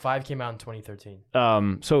bad. 5 came out in 2013.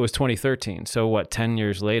 So it was 2013. So what? 10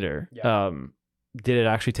 years later. Yeah. Did it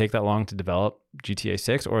actually take that long to develop GTA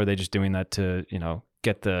 6, or are they just doing that to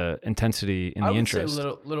get the intensity in the interest. Say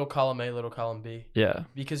little column A, little column B. Yeah.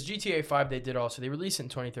 Because GTA 5 they did also, they released it in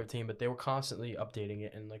 2013, but they were constantly updating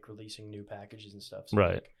it and like releasing new packages and stuff. So,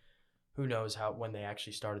 right. Like, who knows when they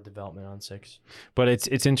actually started development on 6. But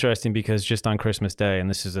it's interesting because just on Christmas Day, and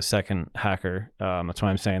this is a second hacker, that's why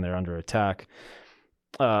I'm saying they're under attack.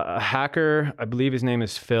 A hacker, I believe his name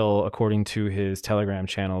is Phil, according to his Telegram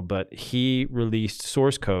channel, but he released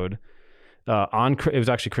source code it was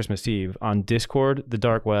actually Christmas Eve on Discord, the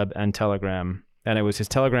dark web, and Telegram. And it was his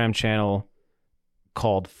Telegram channel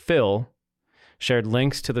called Phil, shared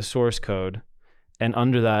links to the source code. And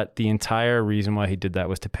under that, the entire reason why he did that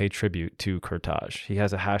was to pay tribute to Kurtage. He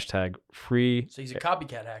has a hashtag free. So he's a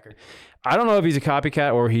copycat hacker. I don't know if he's a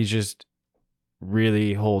copycat or he just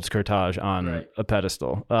really holds Kurtage on a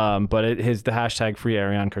pedestal. But the hashtag free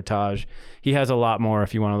Ariane Kurtage. He has a lot more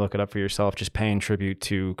if you want to look it up for yourself, just paying tribute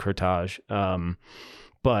to Kurtage.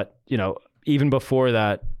 But, even before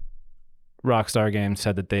that, Rockstar Games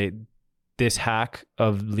said that this hack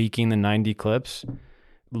of leaking the 90 clips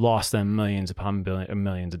lost them millions upon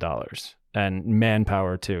millions of dollars and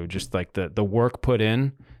manpower too. Just like the work put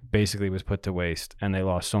in basically was put to waste, and they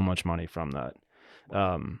lost so much money from that.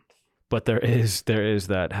 But there is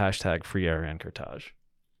that hashtag free Ariane Kurtage.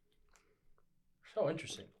 So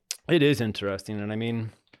interesting. It is interesting, and I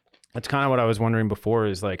mean, that's kind of what I was wondering before.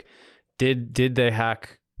 Is like, did they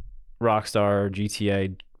hack Rockstar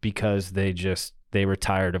GTA because they were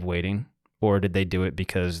tired of waiting, or did they do it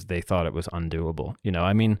because they thought it was undoable?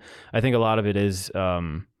 I mean, I think a lot of it is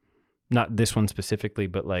not this one specifically,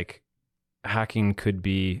 but like hacking could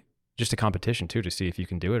be just a competition too to see if you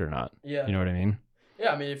can do it or not. Yeah, you know what I mean?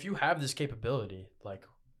 Yeah, I mean, if you have this capability, like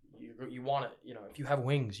you want it, if you have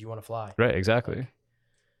wings, you want to fly. Right, exactly.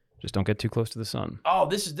 Just don't get too close to the sun. Oh,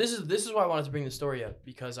 this is why I wanted to bring the story up,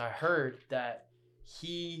 because I heard that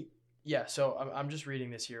so I'm just reading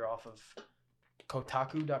this here off of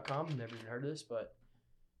Kotaku.com. Never even heard of this, but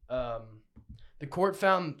the court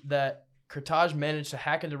found that Kurtage managed to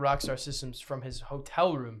hack into Rockstar systems from his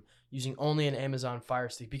hotel room using only an Amazon Fire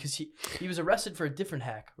Stick, because he was arrested for a different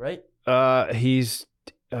hack, right?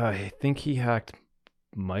 I think he hacked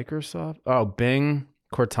Microsoft. Oh, Bing,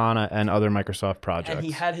 Cortana, and other Microsoft projects. And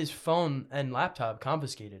he had his phone and laptop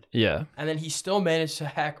confiscated. Yeah. And then he still managed to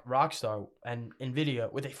hack Rockstar and Nvidia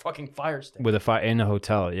with a fucking Fire Stick. With in a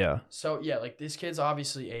hotel, yeah. So yeah, like this kid's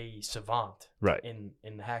obviously a savant, right? In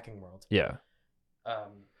the hacking world. Yeah.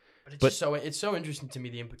 But it's so interesting to me,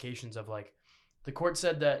 the implications of, like, the court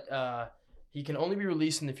said that he can only be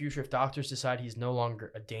released in the future if doctors decide he's no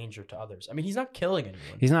longer a danger to others. I mean, he's not killing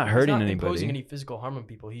anyone. He's not hurting anybody. He's not imposing any physical harm on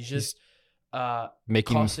people. He's just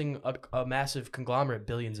costing a massive conglomerate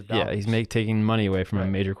billions of dollars. Yeah, he's taking money away from a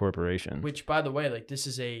major corporation. Which, by the way, like, this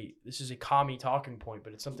is a commie talking point,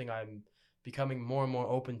 but it's something I'm becoming more and more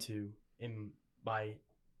open to in my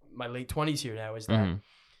late 20s here now, is that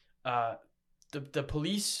the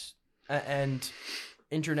police and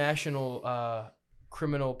international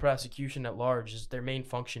criminal prosecution at large, their main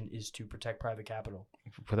function is to protect private capital.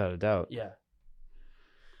 Without a doubt. Yeah.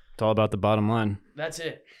 It's all about the bottom line. That's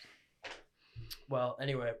it. Well,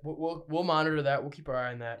 anyway, we'll monitor that. We'll keep our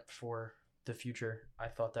eye on that for the future. I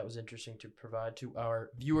thought that was interesting to provide to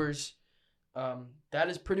our viewers. That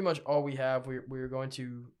is pretty much all we have. We're going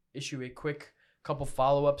to issue a quick couple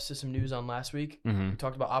follow-ups to some news on last week. We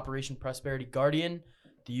talked about Operation Prosperity Guardian,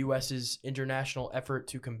 the U.S.'s international effort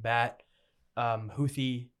to combat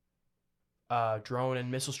Houthi drone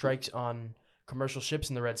and missile strikes on commercial ships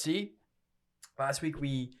in the Red Sea. Last week,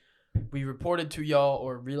 we reported to y'all,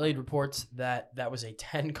 or relayed reports, that was a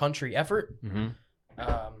 10-country effort.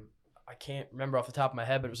 I can't remember off the top of my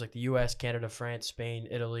head, but it was like the U.S., Canada, France, Spain,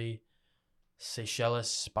 Italy,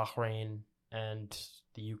 Seychelles, Bahrain, and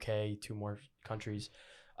the U.K., 2 more countries.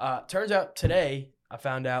 Turns out today, I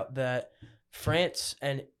found out that France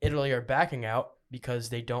and Italy are backing out because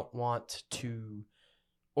they don't want to,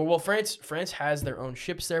 France has their own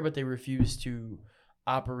ships there, but they refuse to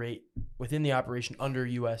operate within the operation under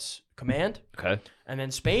U.S. command. Okay. And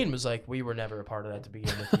then Spain was like, we were never a part of that to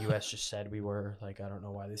begin with. The U.S. just said we were. Like, I don't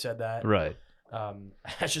know why they said that. Right.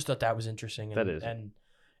 I just thought that was interesting. That is. And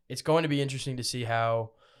it's going to be interesting to see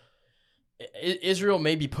how Israel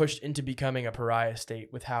may be pushed into becoming a pariah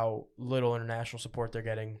state with how little international support they're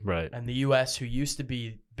getting. Right. And the U.S., who used to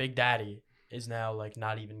be Big Daddy, is now like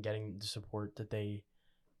not even getting the support that they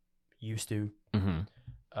used to.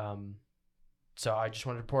 So I just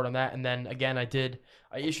wanted to report on that. And then again, I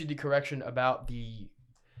issued the correction about the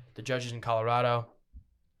judges in Colorado.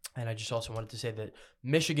 And I just also wanted to say that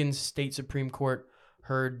Michigan's state Supreme Court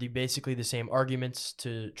heard basically the same arguments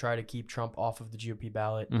to try to keep Trump off of the GOP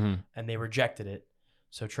ballot, and they rejected it.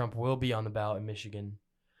 So Trump will be on the ballot in Michigan.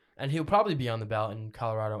 And he'll probably be on the ballot in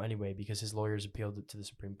Colorado anyway because his lawyers appealed it to the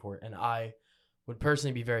Supreme Court. And I would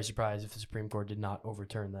personally be very surprised if the Supreme Court did not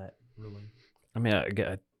overturn that ruling. I mean,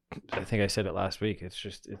 I think I said it last week.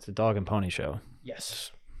 It's a dog and pony show.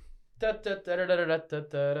 Yes. All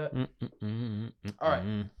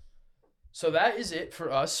right. So that is it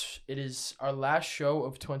for us. It is our last show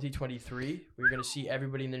of 2023. We're going to see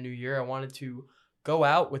everybody in the new year. I wanted to go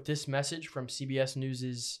out with this message from CBS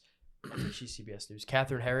News's, I think she's CBS News,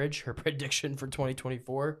 Catherine Herridge, her prediction for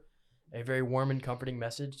 2024. A very warm and comforting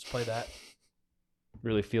message. Let's play that.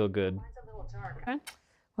 Really feel good.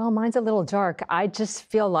 Well, mine's a little dark. I just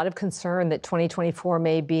feel a lot of concern that 2024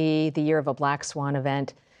 may be the year of a black swan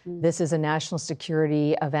event. This is a national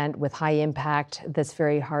security event with high impact that's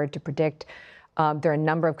very hard to predict. There are a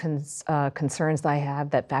number of concerns that I have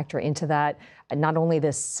that factor into that. Not only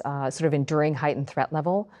this sort of enduring heightened threat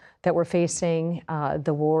level that we're facing,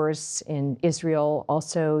 the wars in Israel,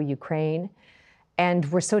 also Ukraine.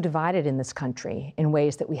 And we're so divided in this country in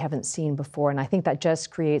ways that we haven't seen before. And I think that just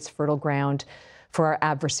creates fertile ground for our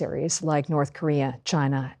adversaries like North Korea,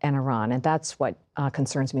 China, and Iran. And that's what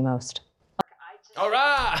concerns me most. All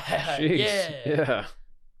right. Jeez. Yeah.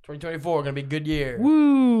 2024 going to be a good year.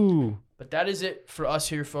 Woo! But that is it for us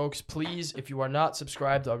here, folks. Please, if you are not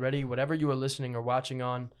subscribed already, whatever you are listening or watching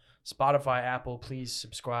on, Spotify, Apple, please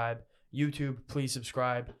subscribe. YouTube, please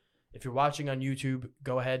subscribe. If you're watching on YouTube,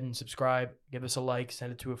 go ahead and subscribe. Give us a like.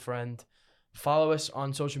 Send it to a friend. Follow us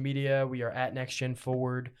on social media. We are at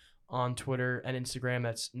NextGenForward on Twitter and Instagram.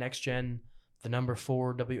 That's NextGen, the number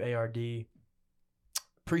 4, WARD.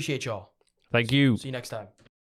 Appreciate y'all. Thank you. See you next time.